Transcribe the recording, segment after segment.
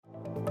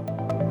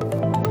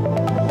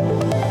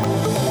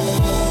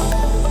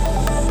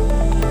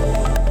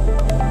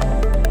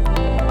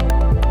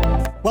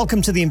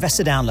Welcome to the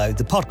Investor Download,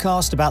 the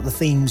podcast about the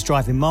themes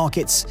driving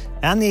markets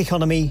and the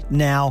economy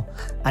now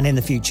and in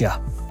the future.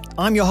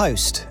 I'm your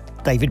host,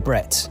 David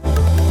Brett.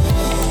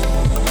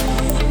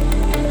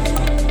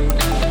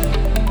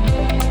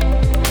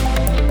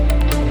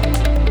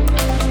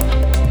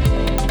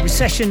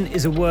 Recession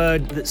is a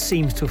word that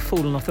seems to have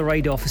fallen off the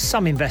radar for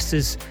some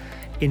investors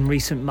in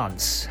recent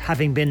months,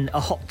 having been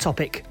a hot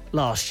topic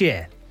last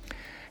year.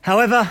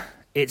 However,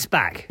 it's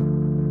back.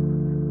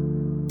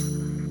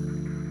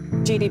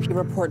 GDP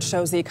report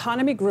shows the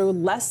economy grew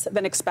less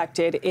than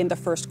expected in the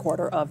first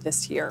quarter of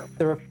this year.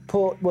 The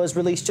report was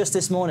released just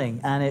this morning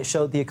and it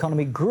showed the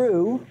economy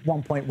grew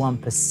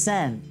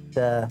 1.1%.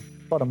 The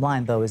bottom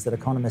line, though, is that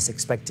economists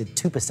expected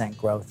 2%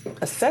 growth.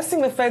 Assessing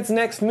the Fed's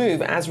next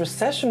move as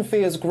recession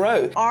fears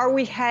grow. Are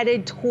we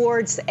headed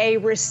towards a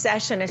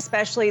recession,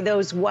 especially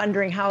those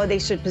wondering how they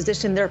should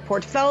position their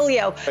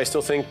portfolio? I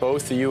still think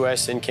both the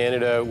U.S. and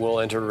Canada will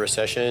enter a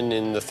recession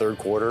in the third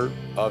quarter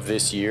of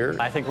this year.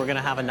 I think we're going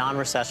to have a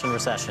non-recession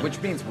recession. Which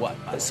means what?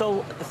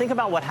 So think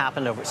about what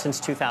happened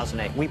since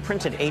 2008. We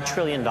printed $8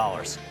 trillion.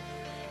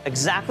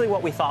 Exactly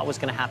what we thought was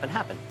going to happen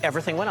happened.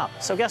 Everything went up.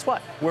 So guess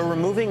what? We're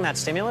removing that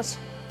stimulus.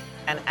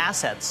 And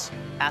asset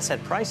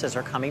prices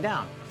are coming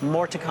down.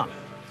 More to come.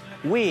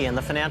 We in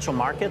the financial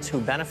markets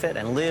who benefit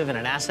and live in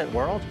an asset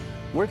world,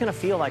 we're going to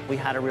feel like we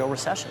had a real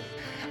recession.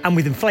 And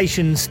with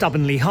inflation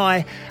stubbornly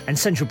high and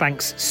central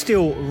banks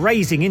still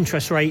raising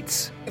interest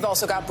rates. We've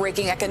also got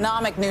breaking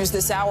economic news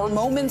this hour.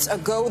 Moments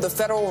ago, the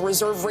Federal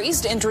Reserve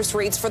raised interest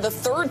rates for the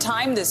third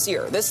time this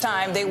year. This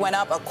time, they went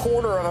up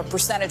 0.25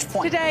 percentage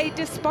point. Today,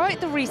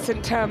 despite the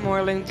recent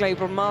turmoil in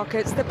global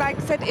markets, the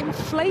bank said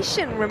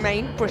inflation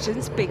remained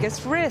Britain's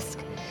biggest risk.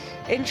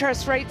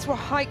 Interest rates were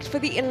hiked for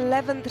the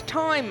 11th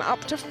time,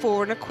 up to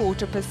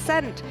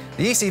 4.25%.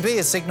 The ECB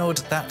has signalled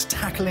that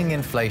tackling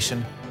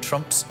inflation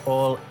trumps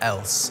all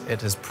else.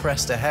 It has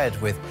pressed ahead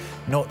with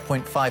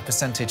 0.5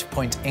 percentage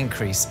point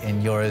increase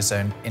in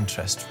Eurozone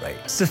interest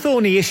rates. The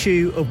thorny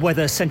issue of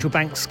whether central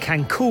banks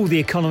can cool the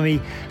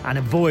economy and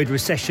avoid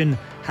recession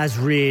has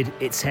reared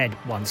its head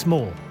once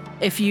more.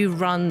 If you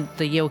run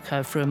the yield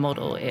curve through a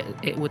model,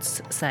 it would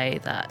say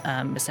that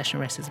recession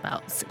risk is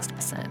about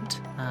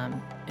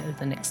 60% over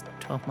the next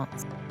 12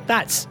 months.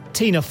 That's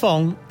Tina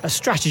Fong, a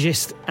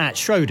strategist at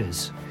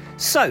Schroders.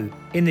 So,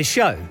 in this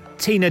show,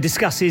 Tina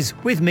discusses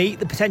with me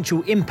the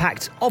potential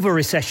impact of a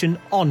recession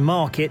on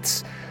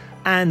markets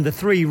and the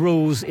 3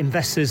 rules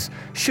investors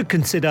should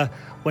consider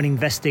when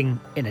investing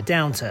in a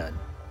downturn.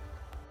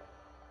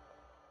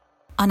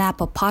 On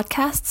Apple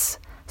Podcasts,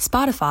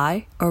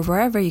 Spotify, or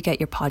wherever you get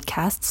your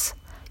podcasts,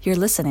 you're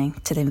listening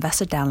to the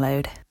Investor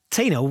Download.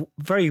 Tina,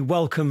 very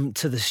welcome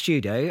to the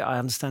studio. I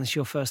understand it's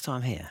your first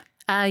time here.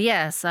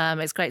 Yes,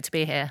 it's great to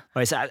be here.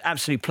 Well, it's an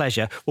absolute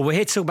pleasure. Well, we're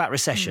here to talk about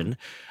recession.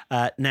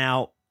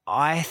 Now,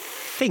 I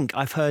think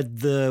I've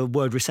heard the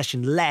word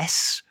recession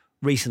less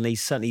recently,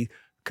 certainly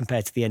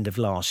compared to the end of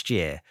last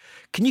year.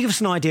 Can you give us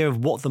an idea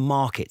of what the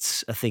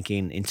markets are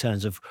thinking in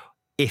terms of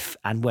if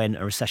and when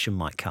a recession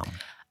might come?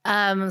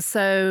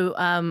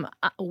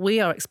 We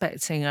are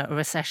expecting a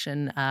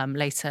recession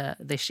later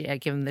this year,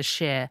 given the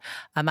sheer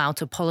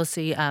amount of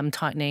policy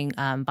tightening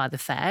by the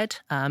Fed.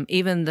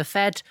 Even the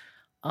Fed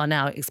are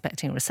now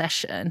expecting a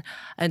recession.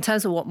 In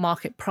terms of what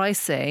market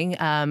pricing,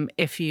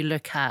 if you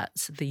look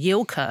at the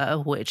yield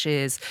curve, which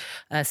is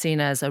seen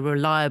as a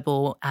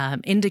reliable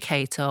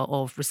indicator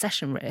of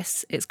recession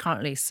risks, it's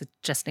currently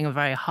suggesting a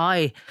very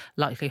high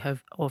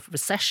likelihood of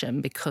recession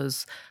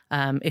because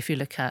if you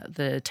look at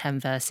the 10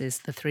 versus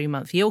the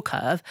 3-month yield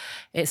curve,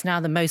 it's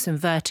now the most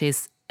inverted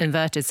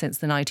since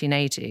the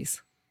 1980s.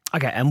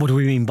 Okay, and what do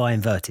we mean by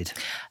inverted?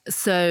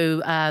 So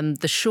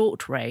the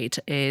short rate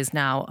is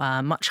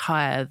now much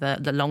higher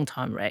than the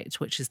long-term rate,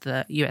 which is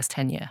the US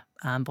 10-year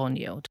bond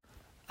yield.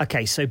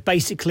 Okay, so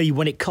basically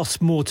when it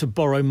costs more to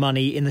borrow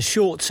money in the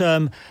short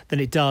term than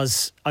it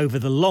does over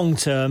the long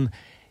term,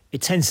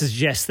 it tends to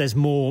suggest there's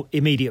more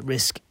immediate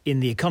risk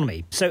in the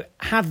economy. So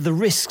have the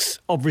risks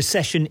of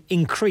recession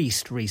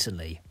increased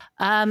recently?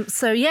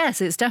 So yes,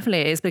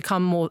 it's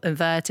become more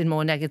inverted,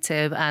 more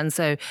negative. And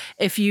so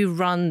if you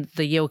run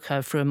the yield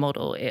curve through a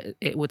model,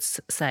 it would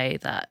say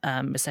that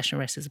recession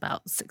risk is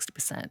about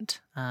 60%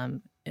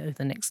 over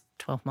the next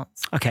 12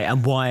 months. Okay,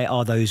 and why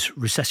are those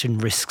recession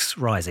risks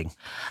rising?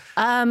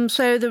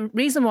 So the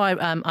reason why,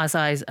 as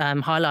I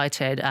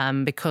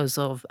highlighted, because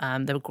of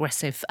the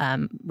aggressive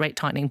rate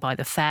tightening by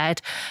the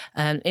Fed,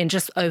 in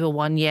just over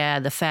 1 year,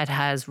 the Fed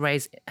has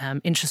raised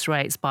interest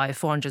rates by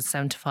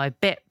 475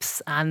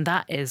 bips, and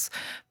that is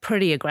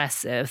pretty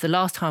aggressive. The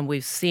last time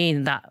we've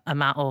seen that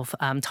amount of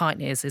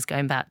tightening is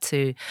going back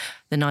to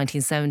the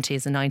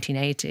 1970s and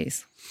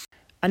 1980s.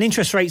 And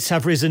interest rates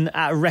have risen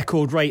at a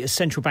record rate as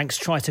central banks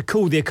try to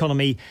cool the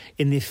economy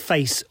in the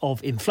face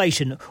of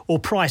inflation or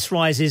price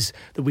rises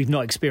that we've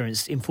not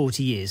experienced in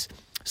 40 years.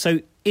 So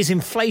is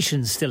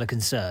inflation still a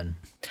concern?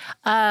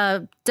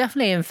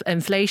 Definitely,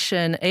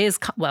 inflation is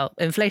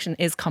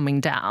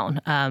coming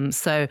down.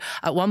 So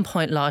at one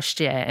point last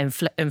year,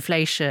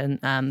 inflation,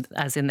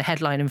 as in the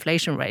headline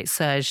inflation rate,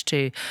 surged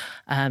to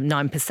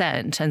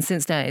 9%, and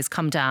since then it's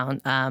come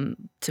down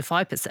to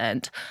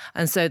 5%.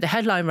 And so the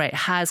headline rate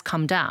has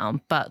come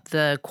down, but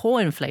the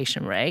core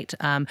inflation rate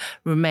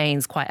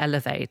remains quite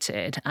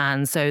elevated,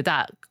 and so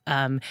that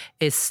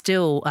is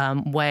still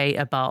way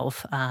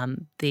above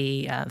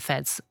the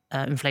Fed's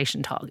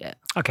inflation target.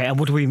 Okay, and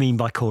what do we mean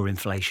by core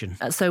inflation?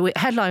 So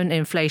headline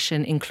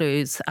inflation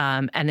includes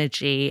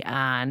energy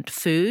and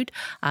food.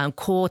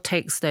 Core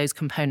takes those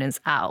components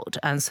out.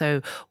 And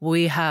so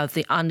we have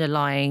the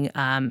underlying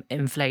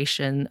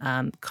inflation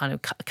kind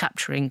of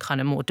capturing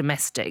kind of more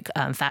domestic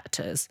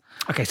factors.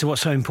 Okay, so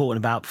what's so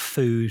important about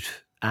food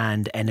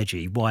and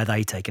energy? Why are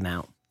they taken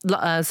out?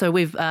 So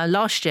we've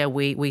last year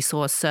we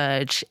saw a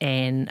surge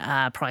in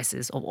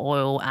prices of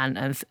oil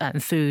and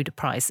food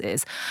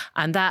prices,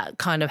 and that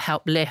kind of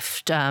helped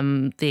lift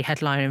the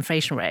headline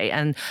inflation rate.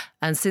 And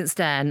since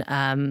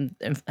then,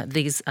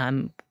 these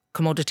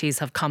commodities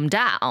have come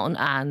down,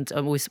 and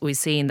we've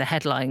seen the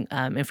headline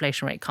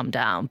inflation rate come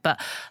down.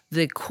 But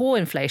the core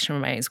inflation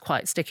remains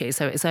quite sticky,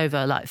 so it's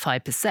over like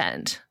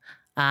 5%,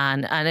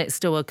 and it's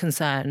still a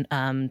concern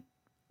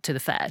to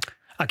the Fed.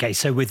 Okay,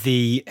 so with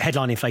the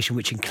headline inflation,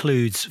 which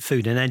includes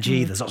food and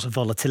energy, there's lots of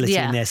volatility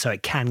in there, so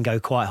it can go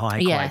quite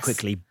high quite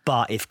quickly.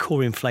 But if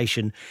core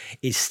inflation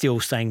is still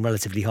staying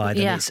relatively high,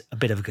 then it's a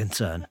bit of a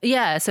concern.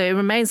 Yeah, so it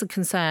remains a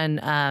concern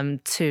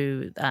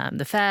to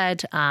the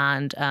Fed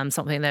and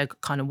something they're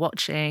kind of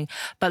watching.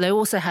 But they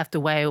also have to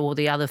weigh all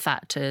the other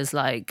factors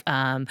like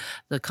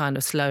the kind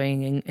of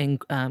slowing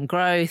in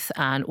growth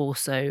and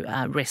also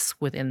risk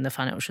within the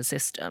financial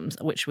systems,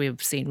 which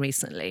we've seen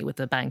recently with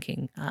the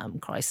banking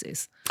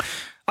crisis.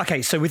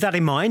 Okay, so with that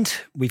in mind,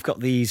 we've got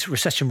these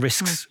recession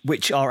risks,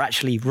 which are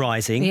actually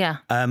rising. Yeah.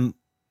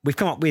 We've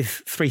come up with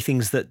three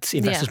things that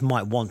investors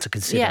might want to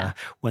consider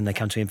when they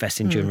come to invest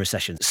in during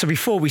recession. So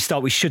before we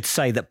start, we should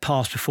say that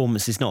past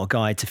performance is not a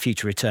guide to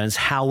future returns.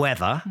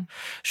 However,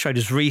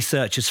 Schroders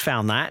research has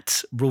found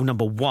that rule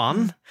number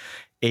one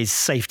is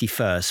safety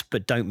first,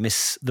 but don't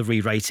miss the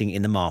re-rating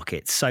in the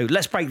market. So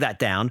let's break that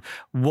down.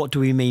 What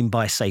do we mean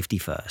by safety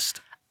first?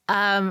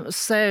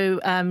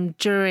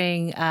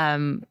 During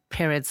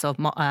periods of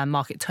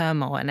market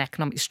turmoil and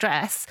economic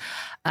stress,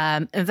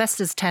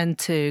 investors tend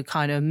to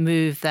kind of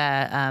move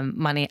their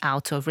money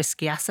out of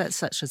risky assets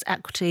such as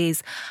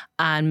equities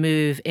and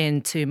move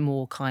into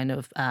more kind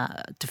of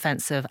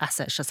defensive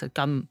assets such as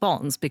government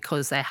bonds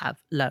because they have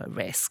lower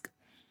risk.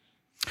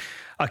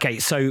 Okay,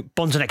 so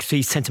bonds and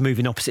equities tend to move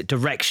in opposite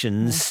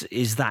directions.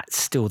 Is that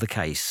still the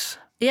case?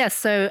 Yes,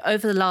 so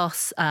over the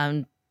last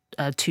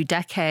 2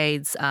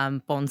 decades,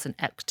 bonds and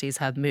equities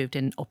have moved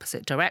in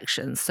opposite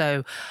directions.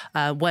 So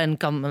when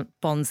government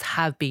bonds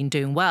have been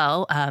doing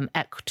well,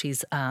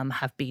 equities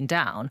have been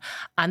down.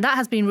 And that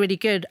has been really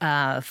good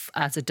as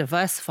a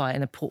diversifier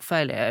in the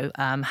portfolio,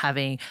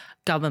 having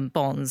government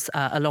bonds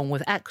along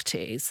with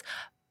equities.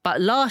 But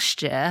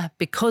last year,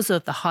 because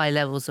of the high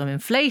levels of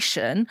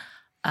inflation,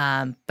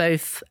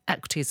 both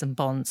equities and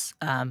bonds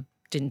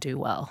didn't do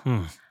well.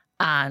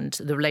 And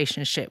the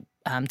relationship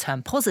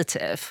turned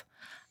positive.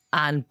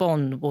 And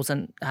bond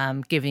wasn't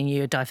giving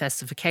you a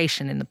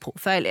diversification in the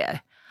portfolio.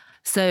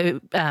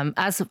 So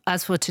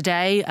as for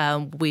today,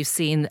 we've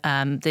seen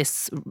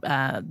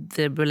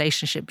the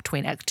relationship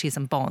between equities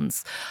and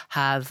bonds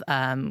have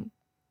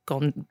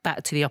gone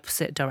back to the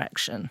opposite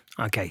direction.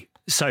 Okay,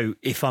 so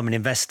if I'm an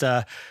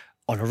investor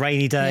on a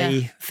rainy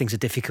day, things are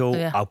difficult,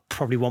 I'll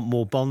probably want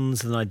more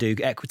bonds than I do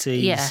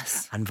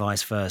equities, and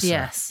vice versa.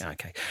 Yes.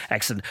 Okay,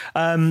 excellent.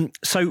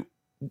 So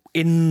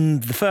in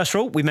the first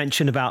rule, we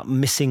mentioned about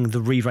missing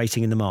the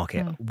re-rating in the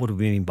market. What do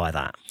we mean by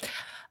that?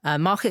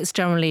 Markets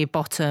generally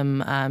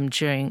bottom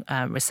during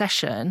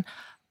recession,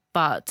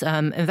 but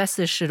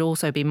investors should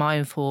also be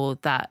mindful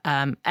that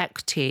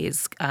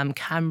equities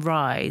can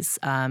rise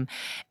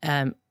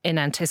in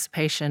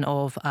anticipation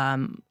of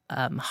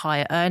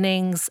higher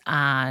earnings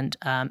and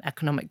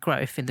economic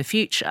growth in the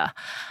future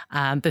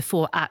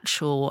before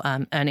actual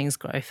earnings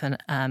growth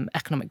and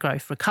economic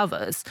growth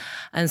recovers.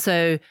 And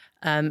so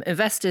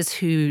investors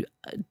who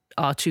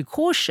are too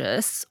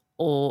cautious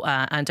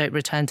and don't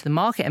return to the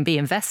market and be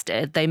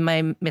invested, they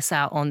may miss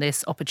out on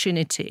this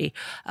opportunity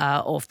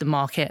of the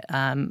market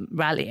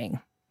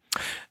rallying.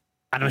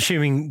 And I'm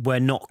assuming we're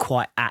not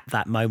quite at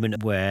that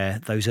moment where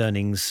those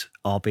earnings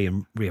are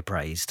being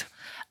reappraised.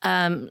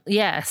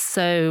 Yes.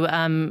 So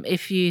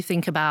if you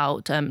think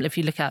about, if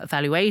you look at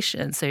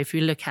valuation, so if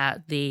you look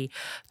at the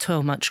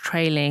 12-month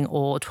trailing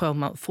or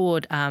 12-month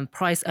forward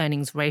price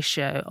earnings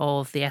ratio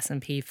of the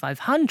S&P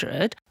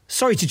 500.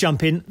 Sorry to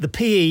jump in. The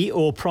PE,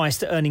 or price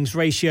to earnings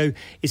ratio,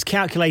 is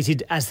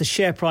calculated as the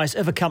share price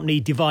of a company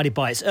divided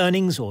by its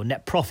earnings or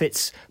net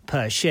profits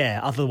per share,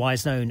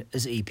 otherwise known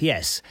as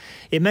EPS.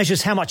 It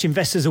measures how much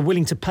investors are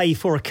willing to pay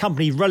for a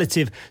company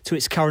relative to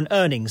its current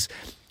earnings,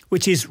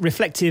 which is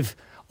reflective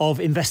of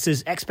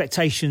investors'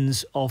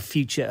 expectations of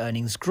future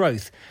earnings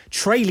growth.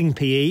 Trailing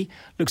PE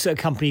looks at a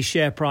company's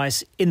share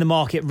price in the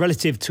market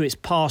relative to its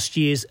past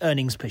year's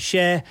earnings per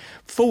share.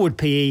 Forward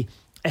PE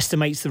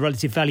estimates the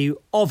relative value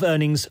of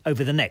earnings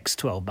over the next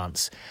 12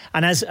 months.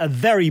 And as a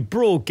very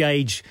broad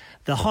gauge,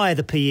 the higher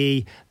the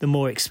PE, the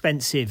more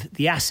expensive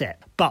the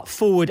asset. But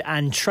forward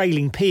and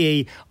trailing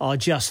PE are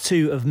just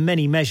two of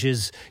many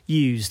measures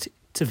used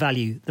to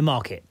value the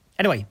market.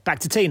 Anyway, back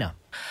to Tina.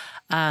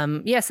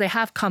 Yes, they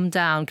have come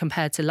down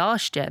compared to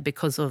last year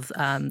because of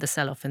the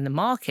sell-off in the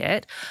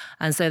market.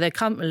 And so they're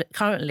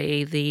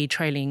currently the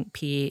trailing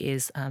PE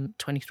is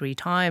 23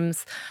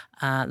 times.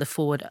 The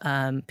forward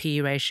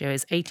PE ratio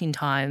is 18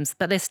 times.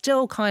 But they're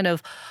still kind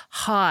of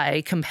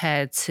high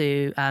compared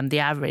to the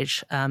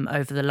average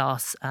over the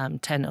last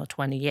 10 or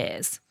 20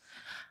 years.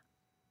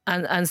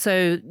 And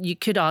so you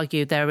could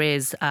argue there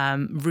is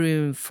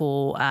room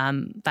for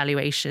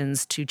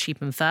valuations to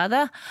cheapen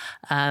further.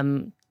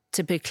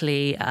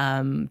 Typically,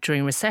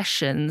 during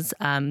recessions,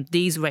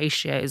 these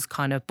ratios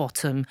kind of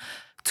bottom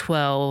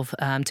 12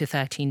 to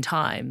 13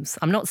 times.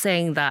 I'm not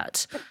saying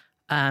that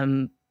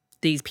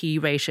these PE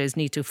ratios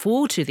need to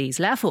fall to these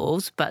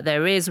levels, but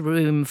there is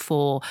room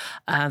for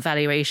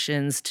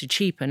valuations to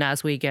cheapen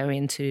as we go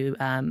into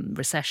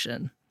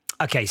recession.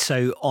 Okay,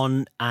 so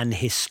on an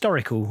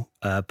historical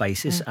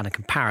basis and a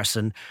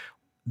comparison,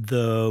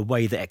 the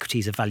way that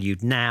equities are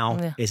valued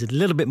now is a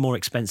little bit more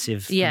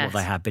expensive than what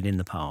they have been in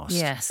the past.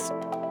 Yes.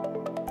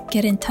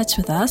 Get in touch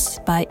with us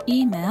by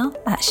email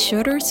at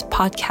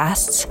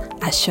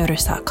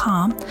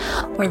schroderspodcasts@schroders.com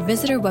or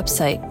visit our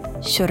website,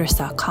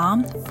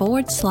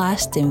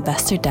 schroders.com/the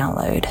investor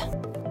download.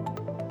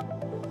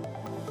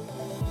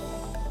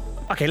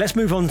 Okay, let's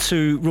move on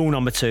to rule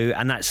number 2,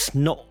 and that's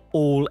not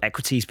all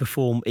equities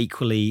perform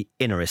equally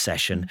in a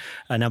recession.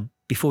 Now,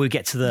 before we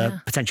get to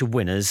the potential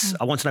winners,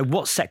 I want to know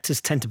what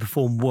sectors tend to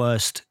perform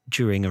worst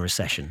during a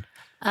recession.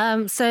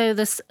 So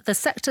the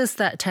sectors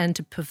that tend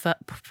to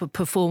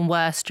perform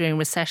worse during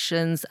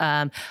recessions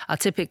are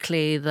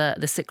typically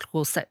the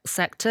cyclical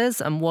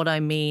sectors. And what I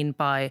mean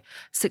by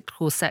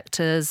cyclical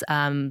sectors,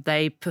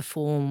 they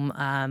perform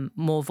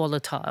more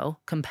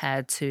volatile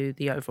compared to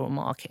the overall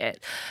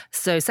market.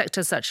 So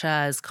sectors such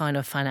as kind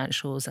of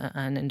financials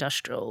and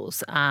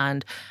industrials.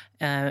 And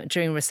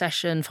during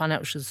recession,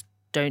 financials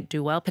don't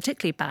do well,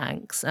 particularly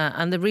banks.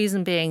 And the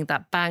reason being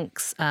that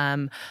banks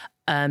earn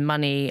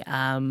money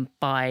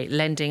by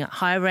lending at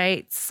high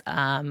rates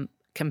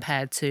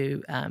compared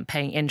to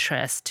paying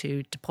interest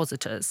to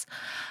depositors.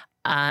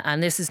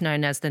 And this is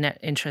known as the net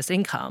interest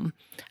income.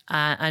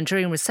 And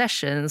during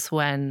recessions,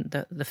 when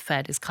the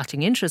Fed is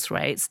cutting interest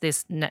rates,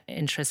 this net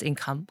interest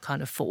income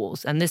kind of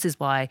falls. And this is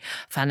why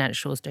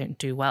financials don't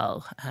do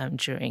well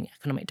during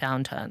economic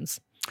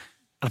downturns.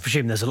 I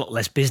presume there's a lot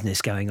less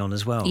business going on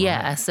as well.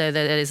 Yeah, right? so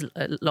there is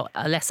a lot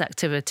less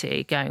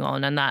activity going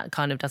on, and that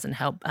kind of doesn't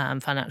help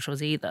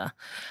financials either.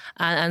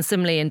 And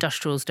similarly,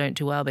 industrials don't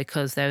do well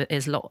because there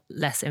is a lot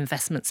less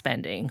investment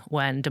spending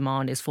when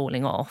demand is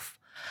falling off.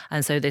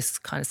 And so this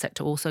kind of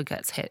sector also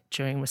gets hit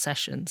during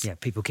recessions. Yeah,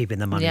 people keeping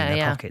their money in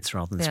their pockets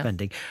rather than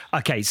spending.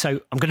 Okay,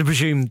 so I'm going to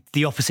presume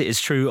the opposite is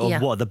true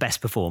of what are the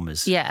best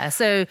performers. Yeah,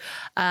 so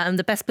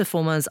the best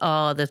performers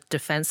are the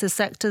defensive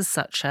sectors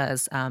such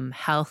as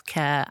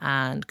healthcare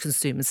and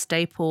consumer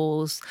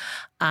staples.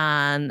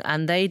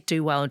 And they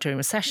do well during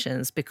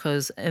recessions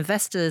because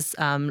investors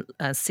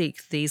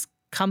seek these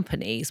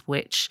companies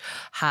which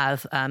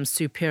have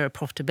superior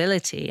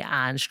profitability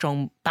and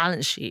strong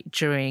balance sheet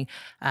during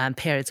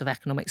periods of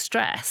economic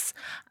stress.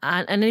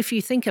 And if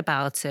you think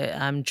about it,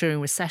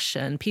 during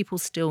recession, people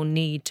still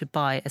need to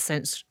buy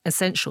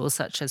essentials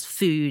such as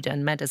food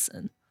and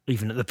medicine.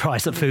 Even at the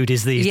price that food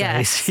is these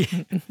days.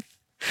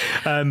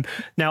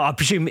 Now, I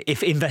presume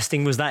if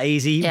investing was that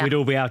easy, we'd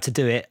all be able to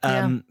do it.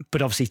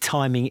 But obviously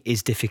timing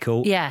is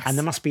difficult. Yes. And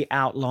there must be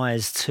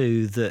outliers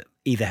too that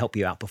either help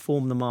you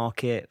outperform the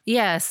market.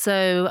 Yeah,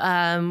 so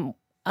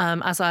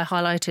as I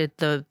highlighted,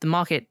 the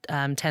market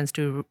tends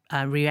to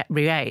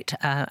re-rate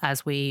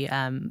as we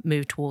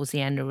move towards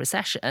the end of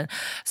recession.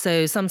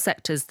 So some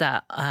sectors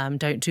that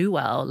don't do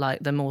well, like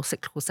the more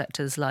cyclical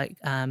sectors like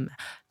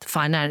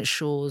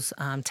financials,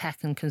 tech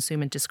and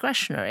consumer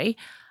discretionary,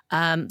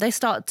 they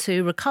start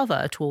to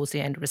recover towards the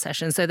end of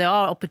recession. So there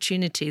are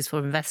opportunities for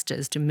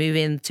investors to move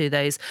into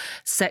those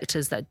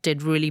sectors that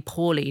did really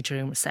poorly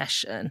during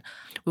recession.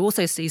 We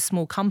also see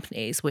small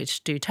companies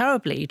which do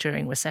terribly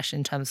during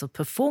recession in terms of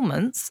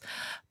performance.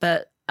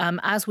 But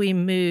as we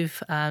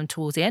move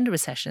towards the end of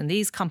recession,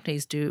 these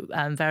companies do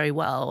very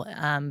well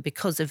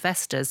because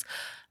investors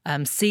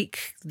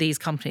seek these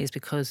companies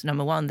because,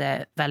 number one,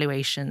 their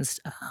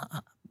valuations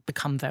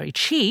become very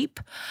cheap,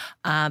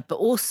 but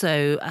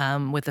also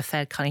with the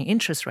Fed cutting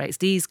interest rates,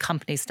 these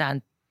companies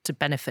stand to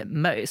benefit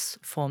most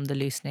from the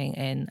loosening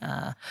in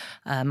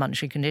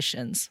monetary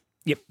conditions.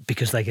 Yep,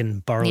 because they can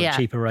borrow at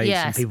cheaper rates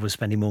and people are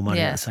spending more money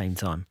at the same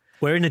time.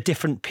 We're in a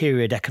different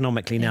period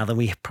economically now than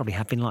we probably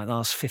have been like the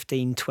last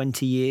 15,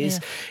 20 years. Yeah.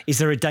 Is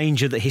there a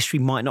danger that history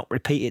might not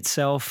repeat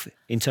itself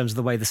in terms of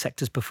the way the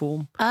sectors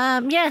perform?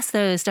 Yes,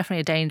 there is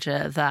definitely a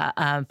danger that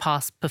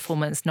past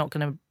performance not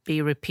going to be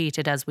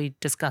repeated, as we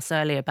discussed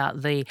earlier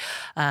about the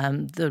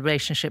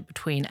relationship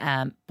between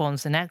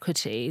bonds and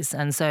equities.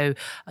 And so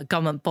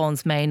government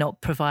bonds may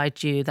not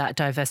provide you that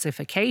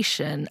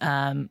diversification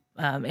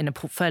in a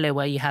portfolio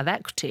where you have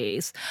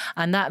equities.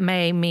 And that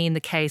may mean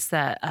the case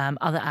that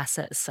other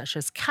assets such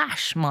as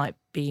cash might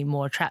be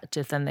more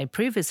attractive than they've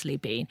previously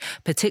been,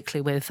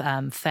 particularly with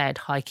Fed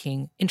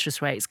hiking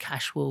interest rates.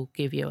 Cash will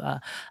give you a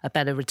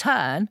better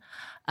return.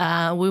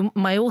 We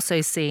may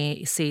also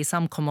see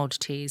some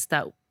commodities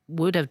that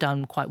would have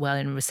done quite well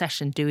in a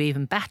recession do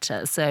even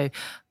better. So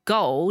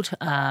gold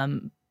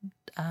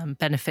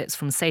benefits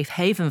from safe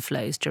haven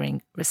flows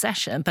during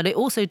recession, but it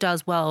also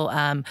does well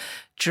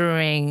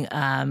during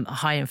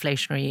high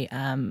inflationary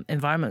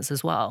environments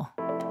as well.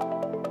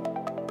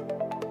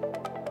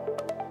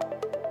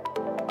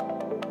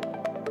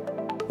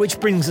 Which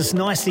brings us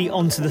nicely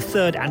on to the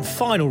third and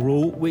final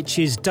rule, which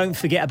is don't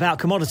forget about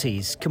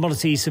commodities.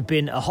 Commodities have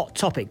been a hot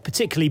topic,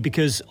 particularly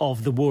because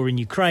of the war in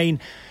Ukraine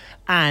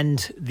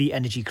and the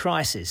energy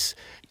crisis.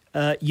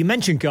 You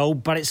mentioned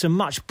gold, but it's a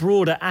much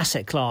broader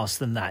asset class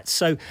than that.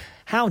 So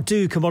how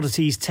do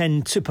commodities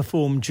tend to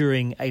perform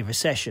during a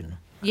recession?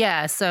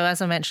 Yeah, so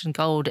as I mentioned,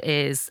 gold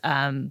is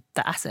the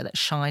asset that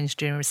shines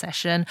during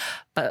recession,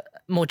 but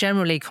more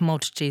generally,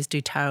 commodities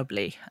do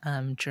terribly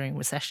during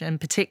recession,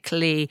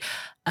 particularly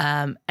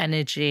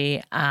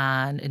energy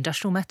and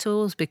industrial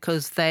metals,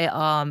 because they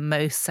are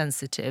most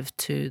sensitive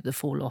to the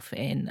fall off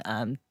in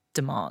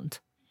demand.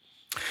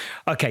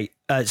 Okay,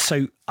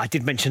 so I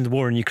did mention the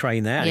war in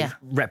Ukraine there. Yeah. It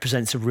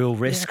represents a real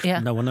risk. Yeah.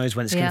 No one knows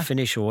when it's going to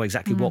finish or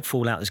exactly what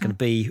fallout there's going to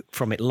be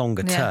from it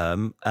longer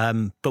term.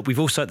 But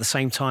we've also at the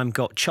same time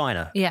got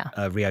China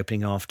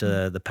reopening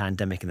after the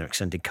pandemic and their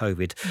extended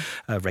COVID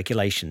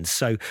regulations.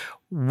 So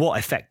what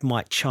effect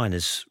might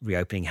China's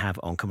reopening have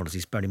on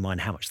commodities, bearing in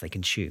mind how much they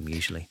consume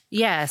usually?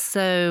 Yeah,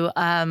 so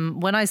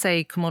when I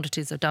say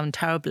commodities have done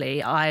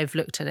terribly, I've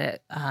looked at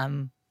it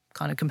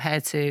kind of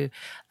compared to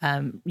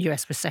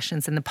US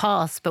recessions in the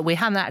past, but we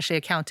haven't actually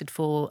accounted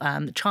for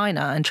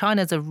China. And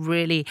China is a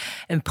really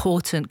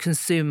important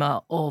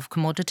consumer of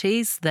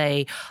commodities.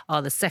 They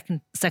are the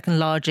second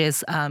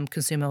largest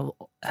consumer of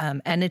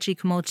energy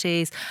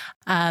commodities.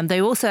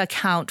 They also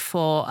account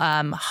for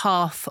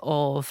half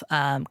of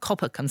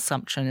copper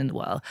consumption in the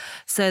world.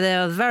 So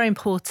they're a very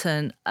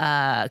important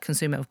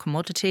consumer of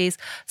commodities.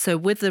 So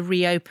with the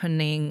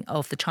reopening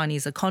of the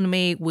Chinese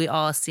economy, we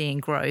are seeing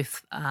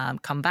growth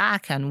come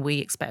back, and we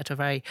expect a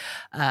very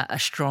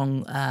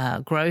strong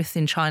growth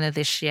in China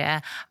this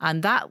year.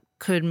 And that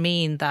could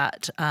mean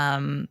that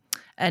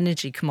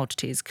energy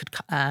commodities could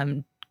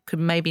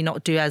maybe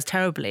not do as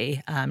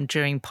terribly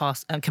during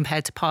past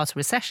compared to past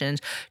recessions,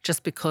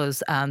 just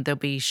because there'll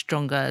be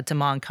stronger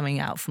demand coming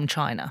out from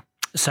China.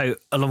 So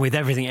along with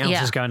everything else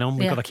that's going on,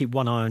 we've got to keep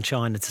one eye on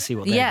China to see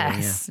what they're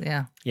doing.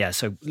 Yeah,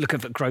 so look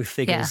at growth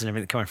figures and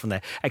everything coming from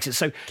there. Excellent.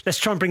 So let's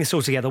try and bring this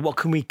all together. What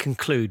can we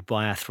conclude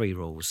by our three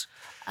rules?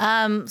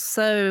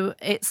 So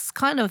it's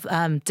kind of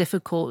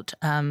difficult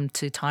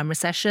to time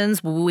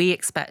recessions. We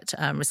expect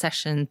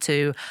recession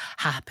to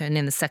happen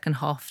in the second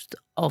half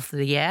of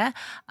the year,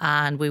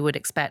 and we would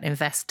expect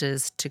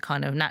investors to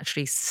kind of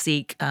naturally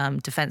seek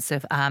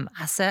defensive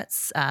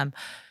assets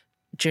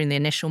during the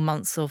initial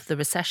months of the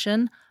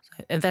recession.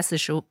 Investors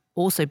should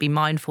also be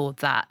mindful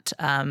that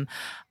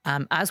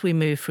as we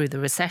move through the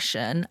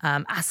recession,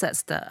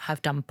 assets that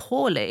have done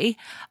poorly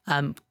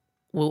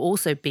will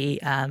also be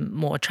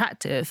more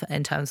attractive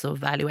in terms of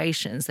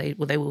valuations. They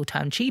will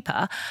turn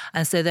cheaper.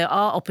 And so there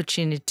are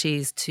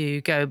opportunities to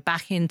go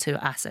back into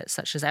assets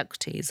such as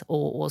equities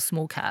or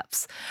small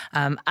caps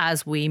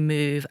as we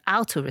move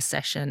out of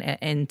recession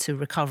into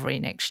recovery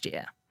next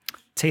year.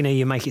 Tina,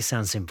 you make it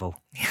sound simple.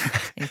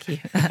 Thank you.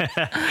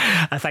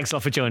 Thanks a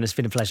lot for joining us. It's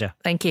been a pleasure.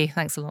 Thank you.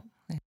 Thanks a lot.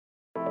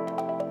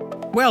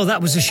 Well,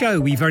 that was the show.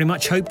 We very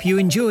much hope you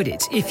enjoyed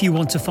it. If you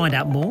want to find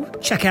out more,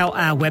 check out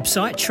our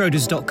website,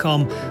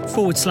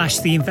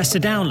 schroders.com/The Investor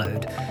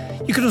Download.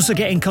 You can also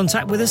get in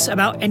contact with us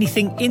about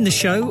anything in the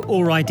show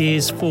or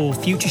ideas for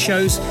future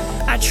shows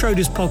at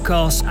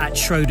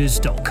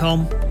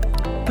schroderspodcast@schroders.com.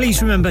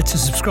 Please remember to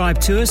subscribe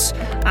to us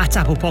at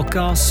Apple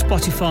Podcasts,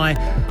 Spotify,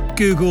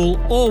 Google,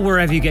 or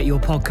wherever you get your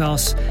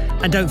podcasts.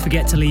 And don't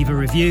forget to leave a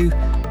review.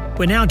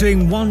 We're now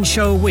doing one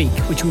show a week,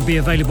 which will be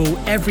available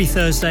every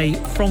Thursday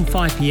from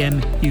 5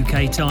 p.m.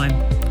 UK time.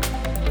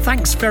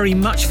 Thanks very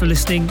much for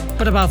listening,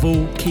 but above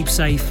all, keep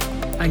safe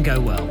and go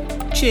well.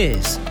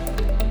 Cheers.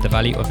 The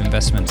value of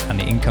investments and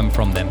the income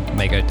from them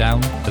may go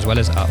down as well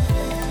as up,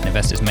 and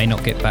investors may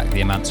not get back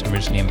the amounts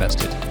originally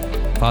invested.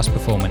 Past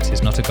performance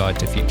is not a guide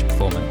to future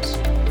performance.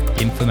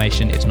 The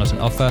information is not an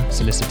offer,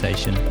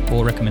 solicitation,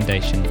 or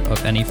recommendation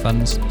of any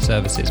funds,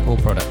 services, or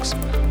products,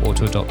 or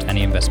to adopt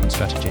any investment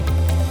strategy.